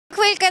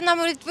хвилька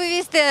нам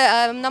відповісти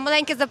на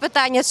маленьке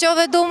запитання. Що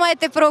ви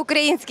думаєте про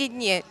українські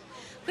дні?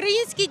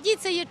 Українські дні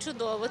 – це є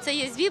чудово, це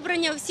є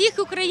зібрання всіх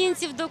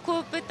українців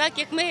докупи, так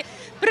як ми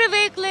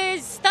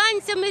привикли, з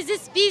танцями,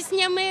 з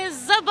піснями,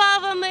 з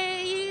забавами,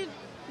 і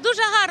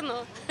дуже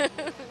гарно.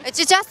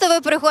 Чи часто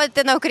ви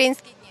приходите на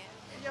українські дні?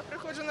 Я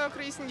приходжу на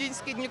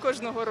українські дні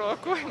кожного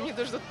року, мені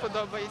дуже тут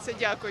подобається,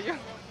 дякую.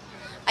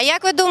 А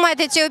як ви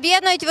думаєте, чи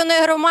об'єднують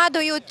вони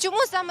громадою? Чому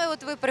саме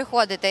ви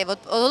приходите?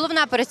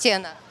 Головна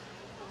причина.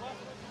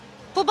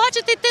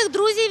 Побачити тих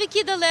друзів,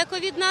 які далеко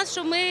від нас,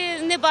 що ми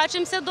не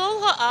бачимося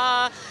довго,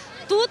 а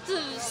тут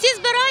всі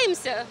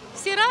збираємося,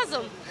 всі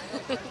разом.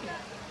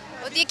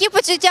 От які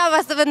почуття у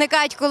вас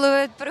виникають, коли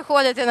ви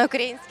приходите на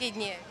українські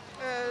дні?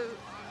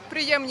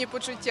 Приємні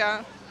почуття,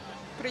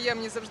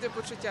 приємні завжди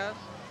почуття.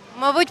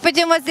 Мабуть,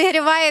 потім вас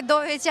зігріває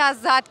довгий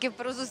час згадки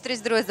про зустріч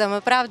з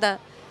друзями, правда?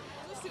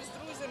 Зустріч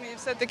з друзями і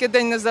все-таки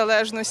День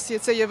Незалежності,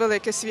 це є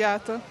велике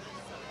свято.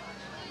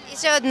 І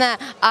ще одне,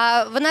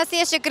 в нас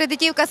є ще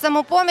кредитівка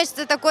 «Самопоміч»,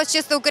 це також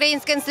чисто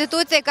українська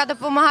інституція, яка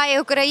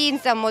допомагає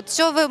українцям. От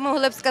що ви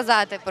могли б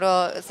сказати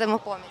про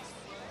 «Самопоміч»?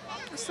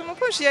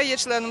 Самопоміч, я є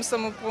членом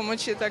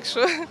 «Самопомочі», так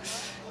що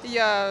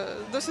я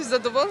досить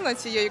задоволена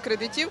цією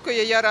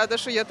кредитівкою. Я рада,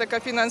 що є така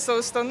фінансова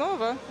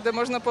установа, де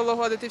можна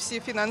полагодити всі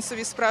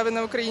фінансові справи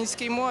на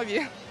українській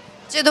мові.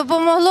 Чи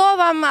допомогло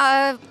вам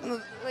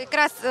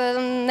якраз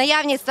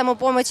наявність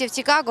 «Самопомочі» в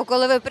Чикаго,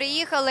 коли ви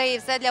приїхали і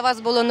все для вас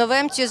було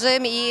новим,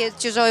 чужим і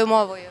чужою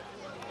мовою?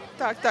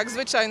 Так,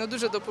 звичайно,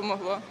 дуже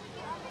допомогло.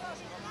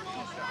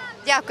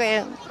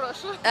 Дякую.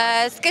 Прошу.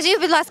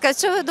 Скажіть, будь ласка,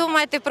 що ви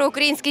думаєте про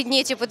українські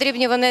дні? Чи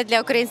потрібні вони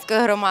для української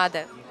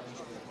громади?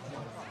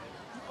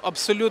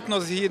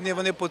 Абсолютно згідні,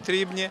 вони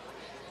потрібні.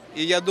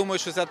 І я думаю,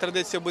 що ця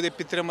традиція буде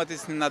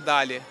підтриматись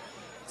надалі.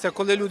 Це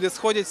коли люди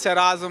сходяться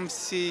разом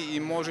всі і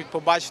можуть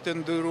побачити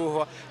один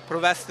другого,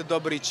 провести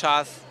добрий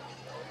час.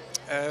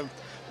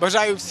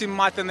 Бажаю всім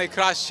мати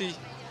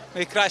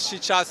найкращий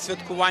час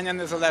святкування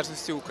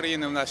незалежності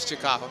України в нас в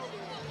Чикаго.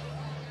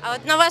 А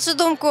от на вашу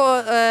думку,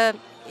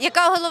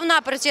 яка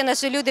головна причина,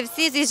 що люди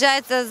всі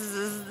з'їжджаються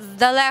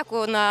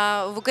здалеку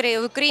в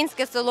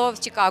українське село в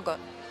Чикаго?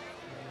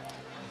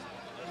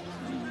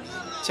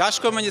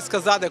 Тяжко мені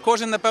сказати,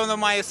 кожен, напевно,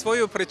 має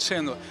свою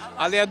причину,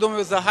 але я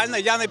думаю, загально,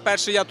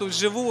 я тут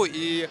живу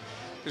і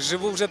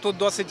живу вже тут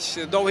досить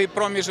довгий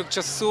проміжок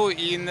часу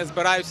і не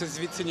збираюся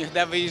звідси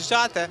ніде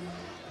виїжджати.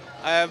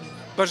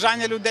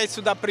 Бажання людей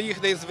сюди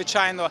приїхати і,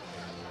 звичайно,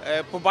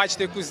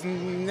 побачити якусь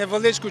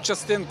невеличку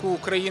частинку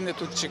України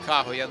тут в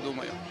Чикаго, я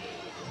думаю.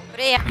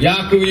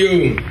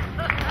 Дякую.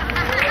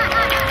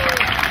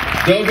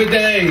 Добрий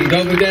день,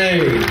 добрий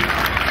день.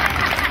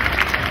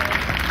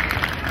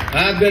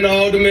 I've been an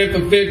alderman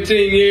for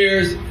 15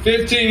 years.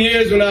 15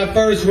 years when I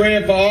first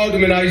ran for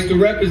alderman, I used to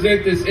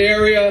represent this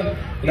area,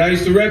 and I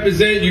used to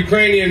represent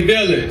Ukrainian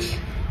Village.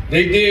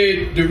 They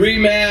did the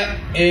remap,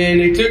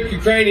 and they took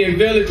Ukrainian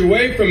Village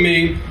away from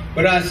me,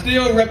 but I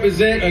still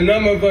represent a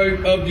number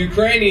of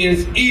Ukrainians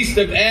east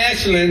of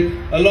Ashland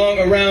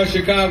around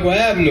Chicago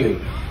Avenue.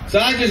 So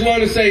I just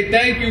want to say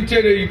thank you to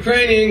the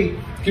Ukrainian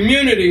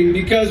community,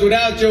 because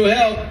without your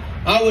help,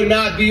 I would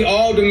not be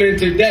alderman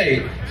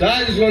today. So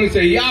I just want to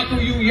say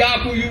yakuyu,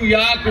 yakuyu,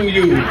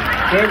 yakuyu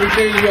for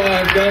everything you all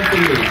have done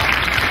for me.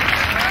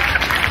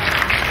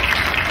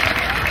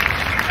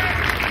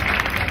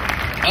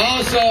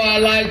 Also,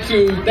 I'd like to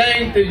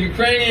thank the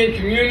Ukrainian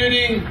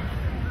community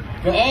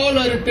for all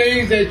of the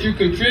things that you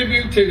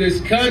contribute to this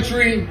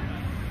country.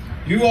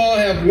 You all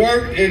have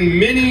worked in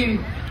many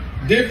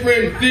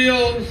different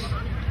fields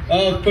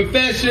of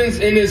professions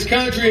in this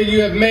country, and you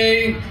have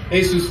made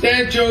a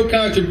substantial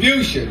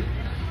contribution.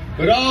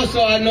 But also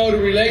I know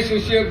the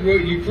relationship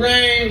with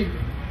Ukraine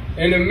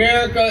and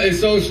America is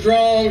so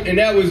strong, and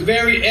that was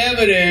very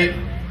evident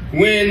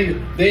when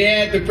they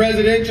had the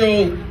presidential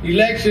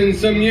election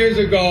some years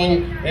ago,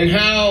 and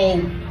how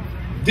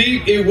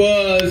deep it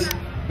was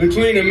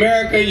between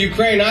America and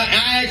Ukraine. I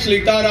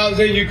actually thought I was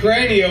in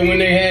Ukraine when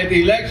they had the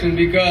election,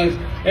 because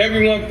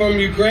everyone from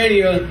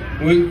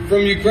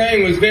Ukraine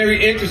was very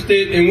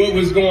interested in what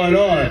was going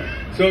on.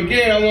 So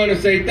again, I want to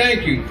say thank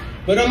you.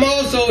 But I'm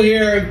also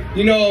here,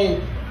 you know,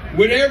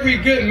 with every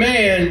good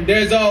man,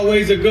 there's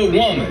always a good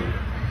woman.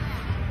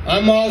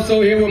 I'm also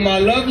here with my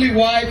lovely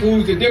wife,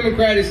 who's the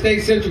Democratic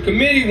State Central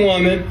Committee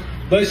woman,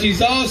 but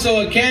she's also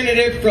a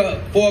candidate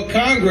for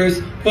Congress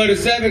for the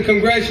 7th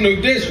Congressional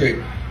District.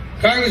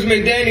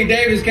 Congressman Danny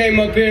Davis came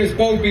up here and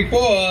spoke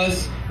before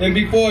us and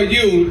before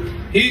you.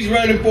 He's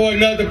running for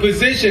another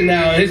position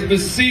now.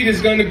 His seat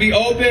is going to be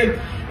open.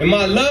 And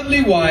my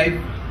lovely wife,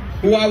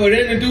 who I would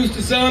introduce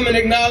to some and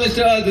acknowledge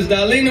to others,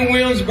 Darlena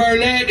Williams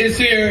Burnett, is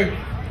here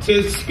to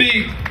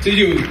speak to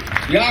you.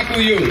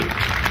 Yakuyu.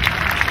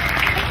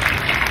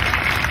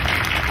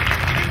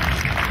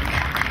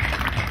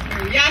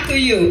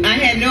 Yakuyu. I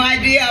had no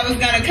idea I was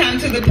going to come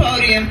to the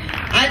podium.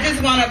 I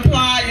just want to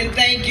applaud and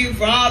thank you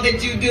for all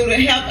that you do to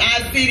help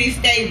our city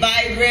stay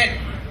vibrant.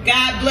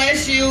 God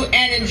bless you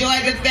and enjoy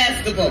the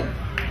festival.